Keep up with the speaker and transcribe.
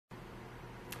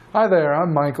Hi there,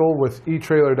 I'm Michael with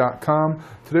etrailer.com.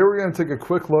 Today we're going to take a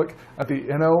quick look at the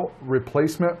Inno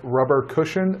replacement rubber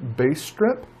cushion base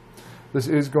strip. This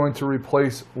is going to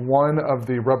replace one of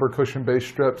the rubber cushion base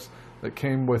strips that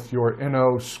came with your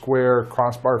Inno square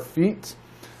crossbar feet.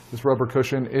 This rubber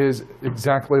cushion is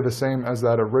exactly the same as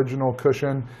that original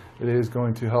cushion. It is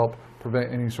going to help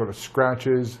prevent any sort of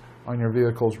scratches on your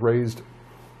vehicle's raised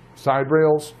side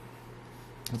rails.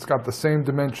 It's got the same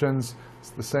dimensions,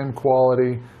 it's the same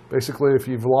quality. Basically, if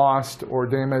you've lost or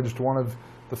damaged one of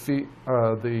the feet,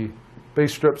 the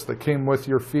base strips that came with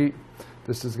your feet,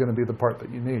 this is going to be the part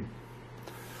that you need.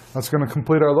 That's going to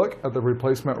complete our look at the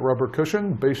replacement rubber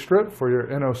cushion base strip for your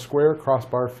Inno square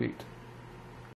crossbar feet.